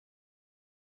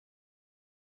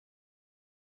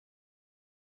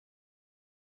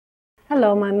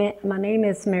Hello, my name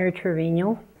is Mary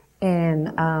Trevino, and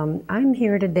I'm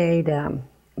here today to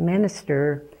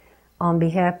minister on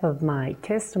behalf of my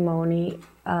testimony,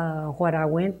 what I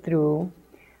went through.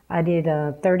 I did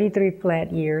 33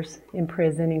 flat years in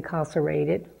prison,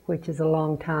 incarcerated, which is a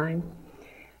long time.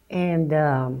 And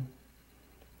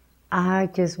I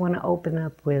just want to open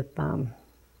up with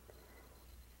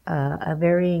a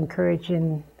very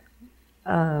encouraging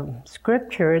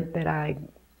scripture that I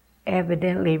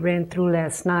evidently ran through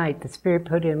last night. The Spirit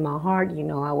put it in my heart. You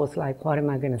know, I was like, what am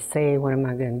I going to say? What am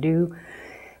I going to do?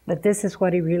 But this is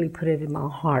what He really put it in my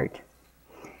heart.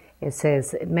 It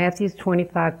says, Matthew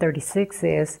 25:36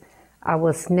 says, I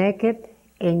was naked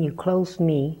and you clothed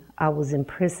me. I was in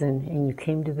prison and you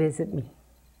came to visit me.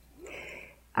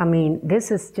 I mean, this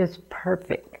is just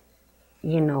perfect,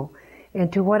 you know.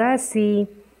 And to what I see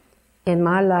in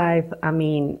my life, I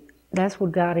mean, that's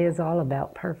what God is all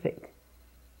about, perfect.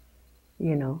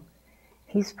 You know,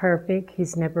 He's perfect.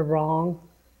 He's never wrong.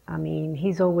 I mean,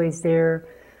 He's always there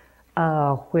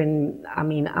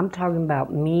I'm talking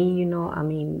about me, you know. I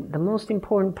mean, the most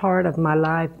important part of my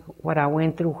life, what I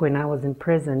went through when I was in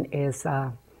prison is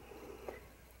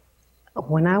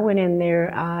when I went in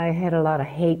there, I had a lot of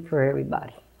hate for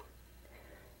everybody.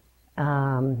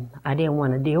 I didn't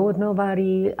want to deal with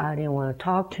nobody. I didn't want to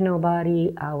talk to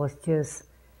nobody. I was just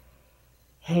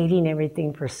hating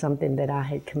everything for something that I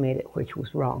had committed, which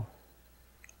was wrong.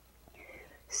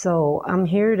 So I'm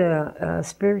here to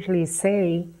spiritually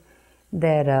say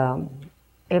that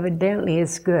evidently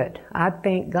it's good. I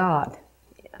thank God.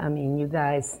 I mean, you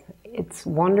guys, it's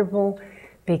wonderful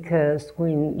because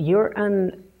when you're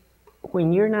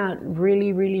not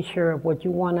really sure of what you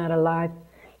want out of life,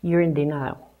 you're in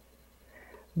denial.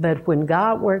 But when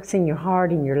God works in your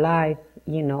heart, in your life,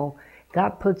 you know,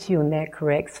 God puts you in that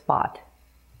correct spot.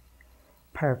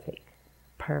 Perfect,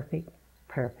 perfect,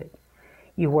 perfect.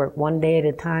 You work one day at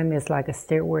a time. It's like a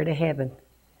stairway to heaven.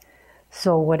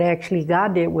 So what actually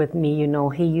God did with me, you know,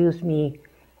 He used me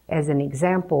as an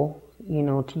example, you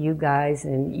know, to you guys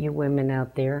and you women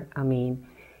out there. I mean,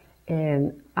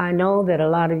 and I know that a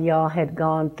lot of y'all had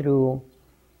gone through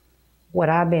what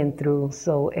I've been through.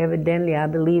 So evidently, I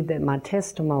believe that my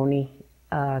testimony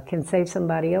can save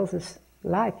somebody else's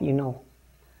life, you know.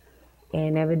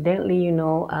 And evidently, you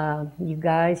know, you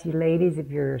guys, you ladies,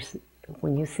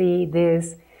 when you see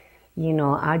this, you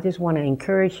know, I just want to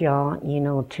encourage y'all, you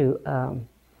know, to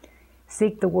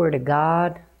seek the Word of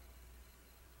God,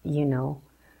 you know,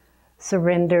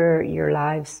 surrender your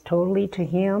lives totally to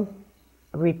Him,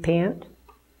 repent.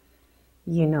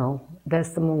 You know,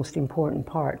 that's the most important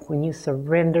part. When you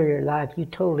surrender your life, you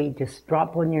totally just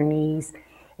drop on your knees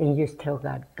and you just tell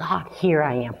God, God, here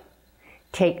I am.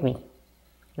 Take me.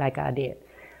 Like I did.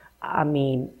 I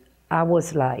mean, I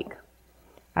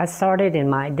started in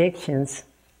my addictions.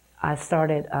 I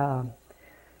started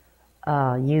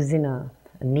using a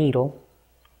needle,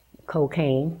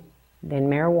 cocaine, then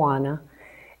marijuana.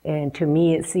 And to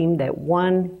me, it seemed that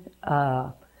one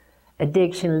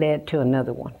addiction led to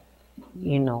another one.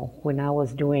 You know, when I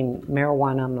was doing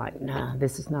marijuana, I'm like, nah,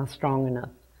 this is not strong enough.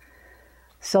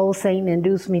 So Satan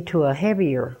induced me to a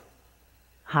heavier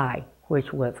high,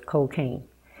 which was cocaine.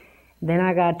 Then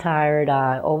I got tired.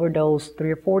 I overdosed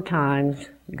 3 or 4 times.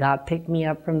 God picked me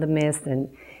up from the mist and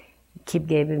keep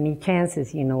giving me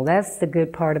chances. You know, that's the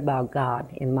good part about God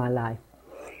in my life.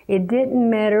 It didn't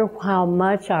matter how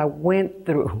much I went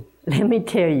through. Let me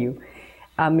tell you.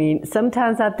 I mean,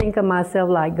 sometimes I think of myself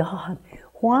like, God,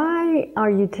 why are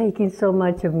you taking so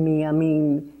much of me? I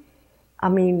mean,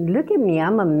 look at me.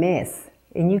 I'm a mess.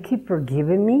 And you keep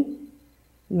forgiving me,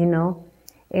 you know.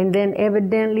 And then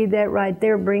evidently that right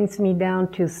there brings me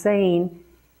down to saying,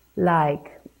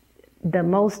 like, the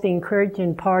most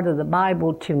encouraging part of the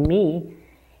Bible to me,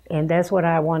 and that's what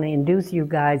I want to induce you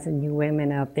guys and you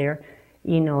women out there,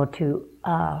 you know, to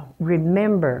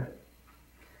remember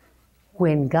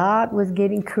when God was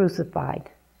getting crucified,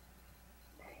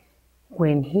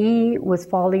 when He was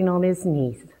falling on His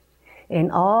knees,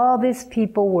 and all these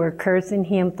people were cursing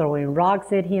Him, throwing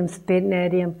rocks at Him, spitting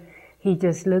at Him, He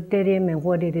just looked at him and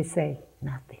what did He say?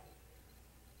 Nothing.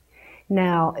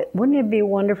 Now, wouldn't it be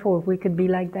wonderful if we could be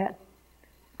like that?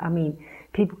 I mean,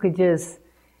 people could just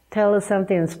tell us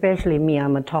something, especially me,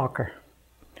 I'm a talker.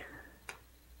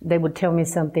 They would tell me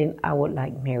something, I would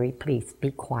like, Mary, please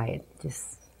be quiet.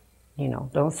 Just, you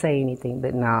know, don't say anything.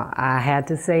 But no, I had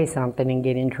to say something and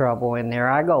get in trouble, and there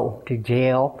I go, to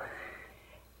jail.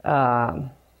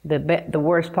 The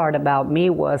worst part about me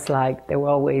was like, they were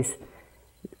always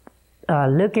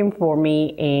looking for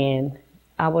me, and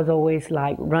I was always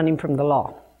like running from the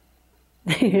law,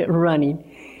 running.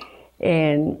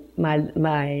 And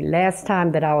my last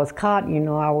time that I was caught, you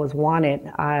know, I was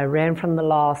wanted. I ran from the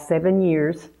law 7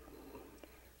 years,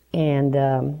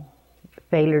 and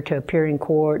failure to appear in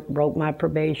court, broke my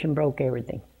probation, broke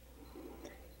everything.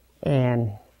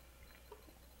 And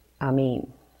I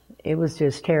mean, it was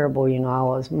just terrible, you know. I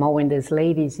was mowing this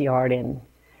lady's yard, and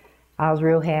I was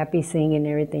real happy singing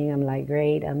everything. I'm like,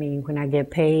 great. I mean, when I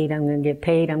get paid, I'm going to get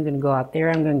paid. I'm going to go out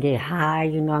there. I'm going to get high.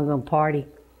 You know, I'm going to party.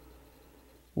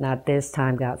 Not this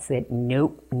time. God said,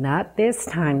 nope, not this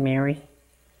time, Mary.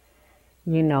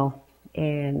 You know,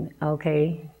 and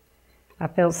okay, I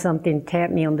felt something tap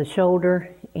me on the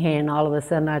shoulder, and all of a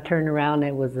sudden I turned around.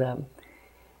 It was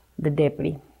the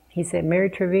deputy. He said, Mary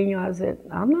Trevino. I said,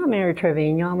 I'm not Mary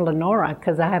Trevino. I'm Lenora,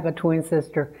 because I have a twin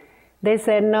sister. They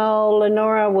said, no,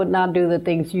 Lenora would not do the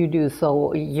things you do,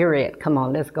 so you're it. Come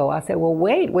on, let's go. I said, well,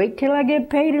 wait till I get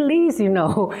paid at least, you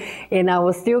know. And I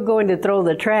was still going to throw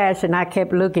the trash, and I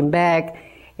kept looking back,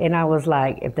 and I was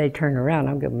like, if they turn around,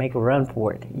 I'm going to make a run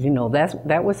for it. You know,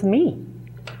 that was me.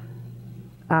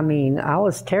 I mean, I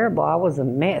was terrible. I was a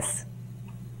mess.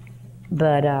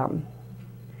 But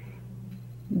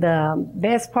the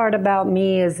best part about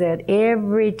me is that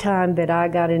every time that I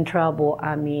got in trouble,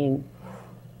 I mean,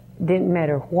 didn't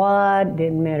matter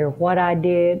what I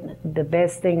did, the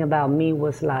best thing about me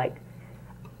was like,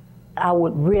 I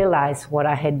would realize what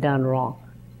I had done wrong.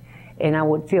 And I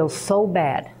would feel so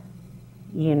bad,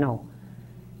 you know.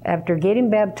 After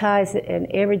getting baptized and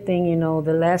everything, you know,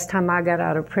 the last time I got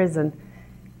out of prison,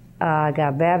 I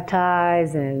got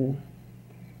baptized and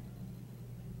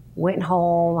went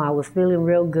home. I was feeling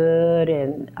real good,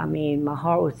 and I mean, my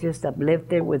heart was just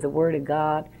uplifted with the Word of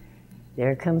God.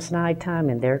 There comes nighttime,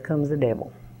 and there comes the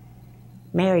devil.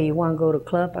 Mary, you want to go to the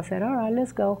club? I said, all right,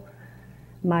 let's go.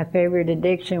 My favorite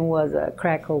addiction was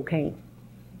crack cocaine.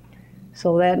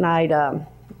 So that night,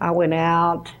 I went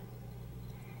out.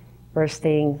 First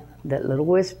thing, that little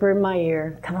whisper in my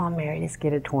ear, come on, Mary, let's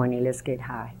get a 20, let's get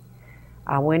high.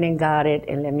 I went and got it,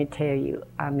 and let me tell you,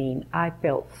 I mean, I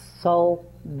felt so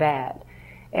bad.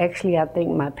 Actually, I think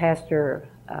my pastor,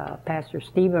 Pastor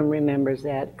Stephen, remembers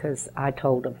that, because I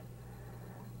told him.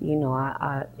 You know,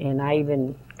 I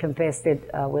even confessed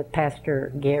it with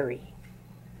Pastor Gary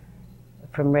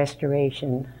from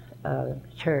Restoration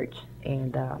Church.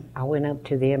 And I went up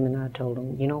to them and I told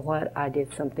them, you know what, I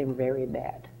did something very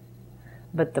bad.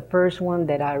 But the first one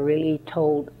that I really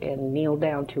told and kneeled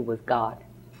down to was God.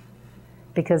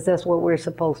 Because that's what we're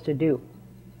supposed to do.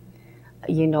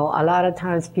 You know, a lot of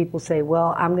times people say,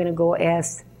 well, I'm going to go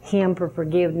ask him for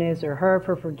forgiveness or her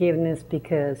for forgiveness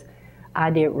because I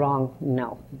did wrong.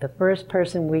 No. The first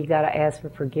person we got to ask for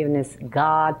forgiveness,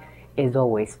 God is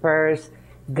always first.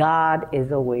 God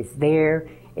is always there.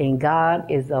 And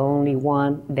God is the only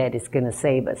one that is going to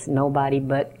save us. Nobody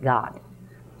but God.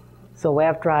 So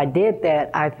after I did that,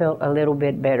 I felt a little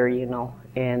bit better, you know.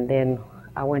 And then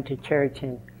I went to church,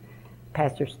 and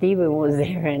Pastor Stephen was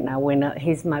there, and I went up.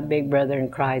 He's my big brother in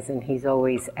Christ, and he's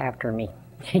always after me.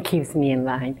 He keeps me in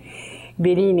line.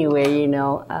 But anyway, you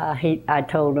know, I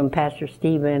told him, Pastor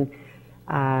Stephen,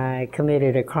 I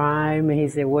committed a crime. And he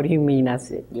said, what do you mean? I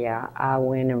said, yeah, I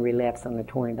went and relapsed on the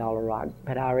 $20 rock,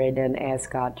 but I already done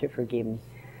asked God to forgive me.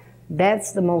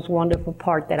 That's the most wonderful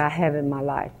part that I have in my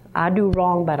life. I do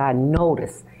wrong, but I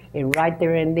notice. And right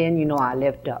there and then, you know, I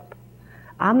lift up.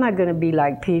 I'm not going to be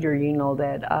like Peter, you know,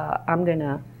 that I'm going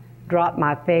to drop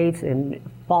my faith and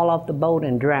fall off the boat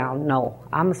and drown. No,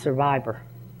 I'm a survivor.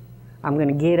 I'm going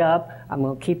to get up, I'm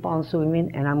going to keep on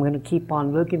swimming, and I'm going to keep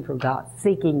on looking for God,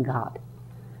 seeking God.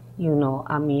 You know,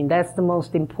 I mean, that's the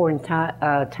most important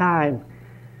time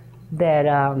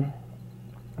that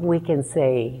we can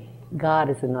say, God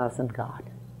is an awesome God.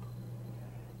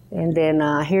 And then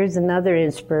here's another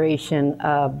inspiration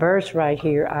verse right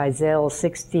here, Isaiah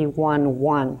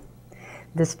 61:1.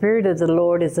 The Spirit of the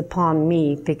Lord is upon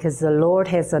me, because the Lord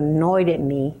has anointed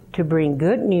me to bring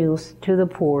good news to the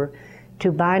poor,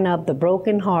 to bind up the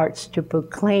broken hearts, to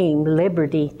proclaim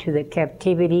liberty to the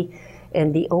captivity,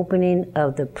 and the opening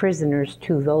of the prisoners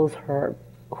to those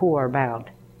who are bound.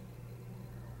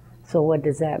 So what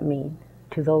does that mean?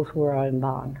 To those who are in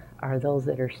bond, are those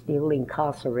that are still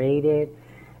incarcerated.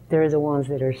 They're the ones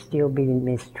that are still being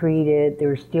mistreated.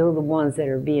 They're still the ones that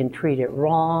are being treated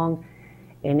wrong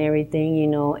and everything, you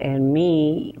know. And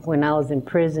me, when I was in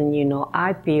prison, you know,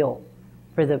 I feel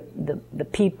for the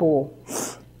people,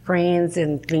 friends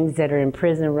and things that are in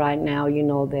prison right now, you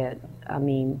know, that, I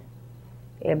mean,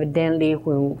 evidently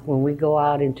when we go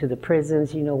out into the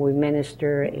prisons, you know, we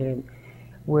minister and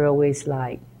we're always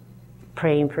like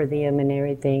praying for them and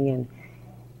everything. And,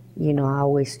 you know, I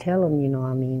always tell them, you know,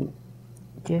 I mean,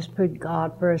 just put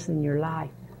God first in your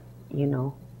life. you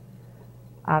know.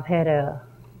 I've had a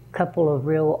couple of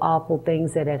real awful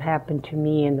things that had happened to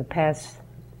me in the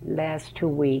last 2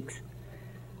 weeks.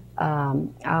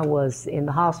 I was in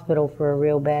the hospital for a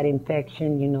real bad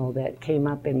infection, you know, that came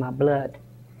up in my blood.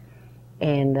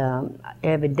 And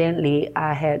evidently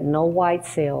I had no white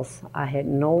cells. I had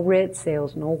no red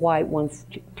cells, no white ones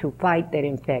to fight that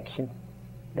infection,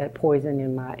 that poison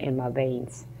in my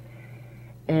veins.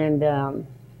 And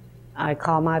I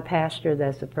called my pastor.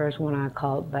 That's the first one I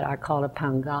called, but I called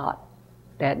upon God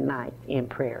that night in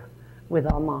prayer with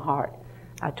all my heart.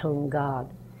 I told him,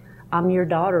 God, I'm your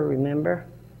daughter, remember?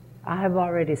 I have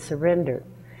already surrendered,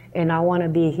 and I want to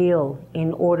be healed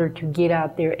in order to get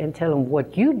out there and tell them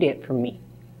what you did for me.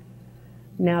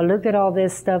 Now look at all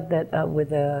this stuff that with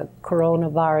the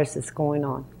coronavirus that's going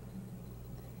on.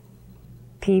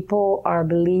 People are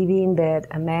believing that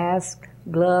a mask,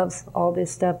 gloves, all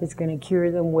this stuff is going to cure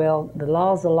them. Well, the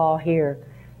law's the law here,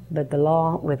 but the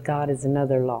law with God is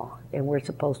another law, and we're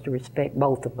supposed to respect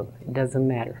both of them. It doesn't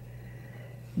matter.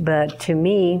 But to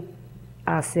me,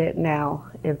 I said,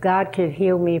 now, if God could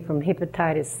heal me from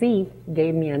hepatitis C,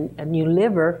 gave me a new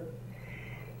liver,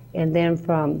 and then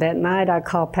from that night I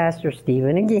called Pastor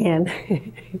Stephen again,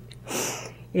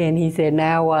 and he said,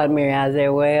 now what, Mary? I said,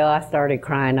 well, I started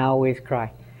crying. I always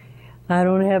cry. I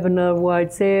don't have enough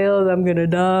white cells. I'm going to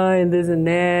die, and this and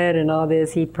that, and all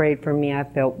this. He prayed for me. I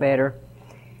felt better.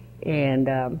 And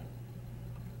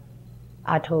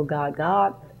I told God,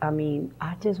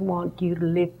 I just want you to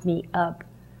lift me up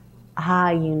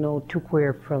high, you know, to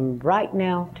where from right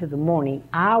now to the morning,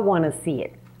 I want to see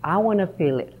it. I want to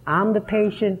feel it. I'm the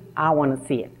patient. I want to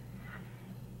see it.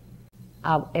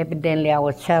 Evidently, I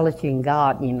was challenging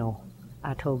God, you know.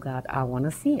 I told God, I want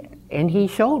to see it. And he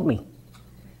showed me.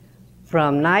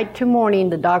 From night to morning,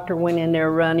 the doctor went in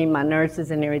there running, my nurses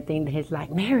and everything. He's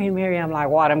like, Mary, I'm like,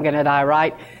 what, I'm going to die,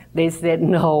 right? They said,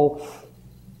 no.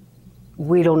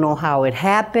 We don't know how it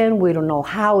happened. We don't know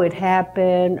how it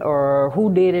happened or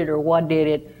who did it or what did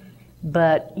it.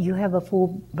 But you have a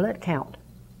full blood count.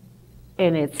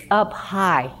 And it's up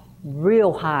high,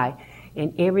 real high.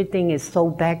 And everything is so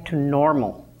back to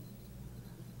normal.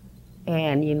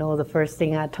 And you know, the first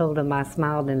thing I told him, I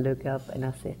smiled and looked up and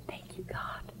I said, thank you,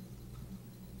 God.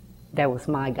 That was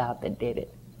my God that did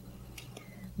it.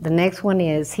 The next one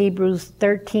is Hebrews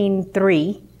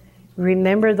 13:3.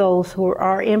 Remember those who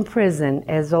are in prison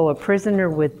as though a prisoner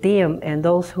with them, and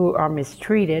those who are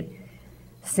mistreated,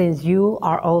 since you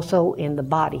are also in the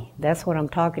body. That's what I'm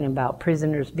talking about,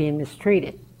 prisoners being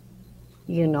mistreated.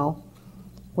 You know,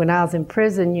 when I was in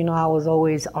prison, you know, I was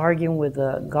always arguing with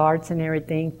the guards and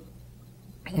everything.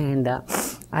 And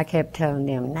I kept telling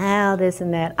them, now this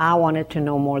and that. I wanted to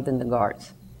know more than the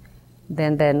guards.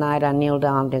 Then that night I kneeled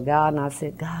down to God and I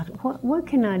said, God, what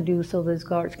can I do so those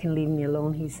guards can leave me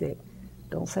alone? He said,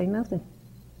 don't say nothing.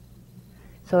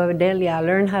 So evidently I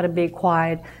learned how to be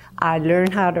quiet. I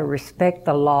learned how to respect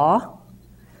the law.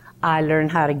 I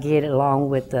learned how to get along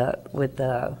with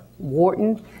the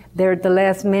warden. There at the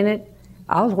last minute,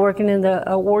 I was working in the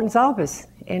warden's office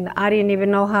and I didn't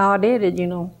even know how I did it, you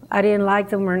know. I didn't like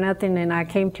them or nothing, and I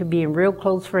came to being real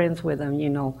close friends with them, you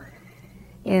know.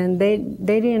 And they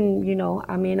didn't, you know,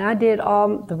 I mean, I did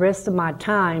all the rest of my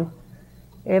time.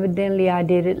 Evidently, I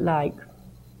did it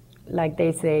like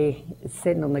they say,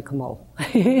 sitting on the commode,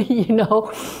 you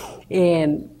know.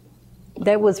 And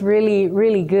that was really,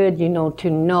 really good, you know, to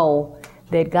know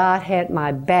that God had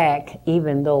my back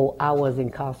even though I was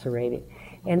incarcerated.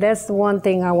 And that's the one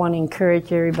thing I want to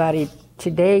encourage everybody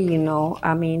today, you know,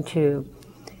 I mean,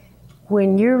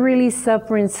 when you're really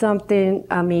suffering something,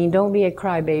 I mean, don't be a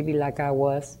crybaby like I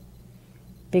was.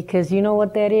 Because you know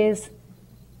what that is?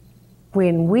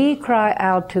 When we cry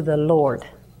out to the Lord,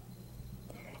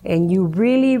 and you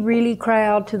really, really cry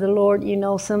out to the Lord, you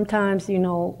know, sometimes, you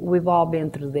know, we've all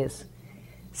been through this.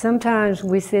 Sometimes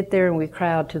we sit there and we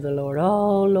cry out to the Lord,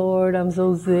 oh, Lord, I'm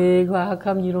so sick. Well, how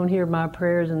come you don't hear my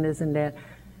prayers and this and that?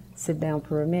 Sit down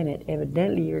for a minute.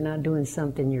 Evidently, you're not doing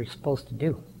something you're supposed to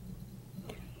do.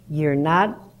 You're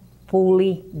not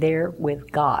fully there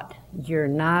with God. You're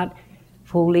not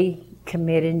fully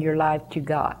committing your life to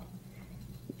God.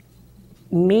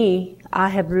 Me, I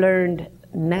have learned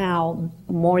now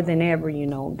more than ever, you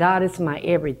know, God is my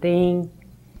everything.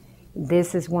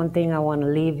 This is one thing I want to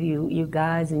leave you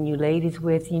guys and you ladies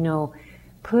with, you know,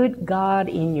 put God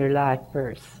in your life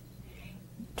first.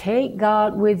 Take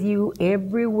God with you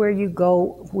everywhere you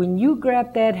go. When you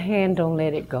grab that hand, don't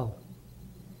let it go.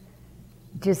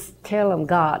 Just tell him,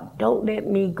 God, don't let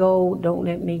me go, don't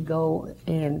let me go.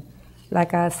 And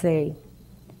like I say,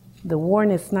 the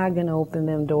warden is not going to open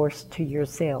them doors to your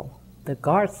cell. The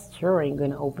guards sure ain't going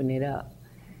to open it up.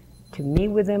 to me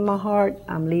within my heart,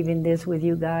 I'm leaving this with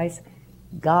you guys.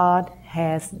 God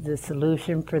has the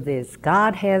solution for this.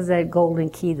 God has that golden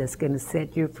key that's going to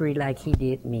set you free like he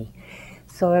did me.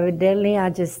 So evidently, I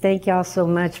just thank y'all so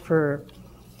much for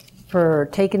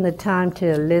taking the time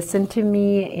to listen to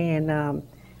me. And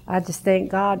I just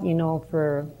thank God, you know,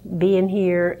 for being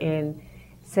here and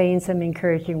saying some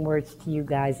encouraging words to you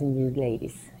guys and you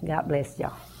ladies. God bless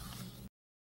y'all.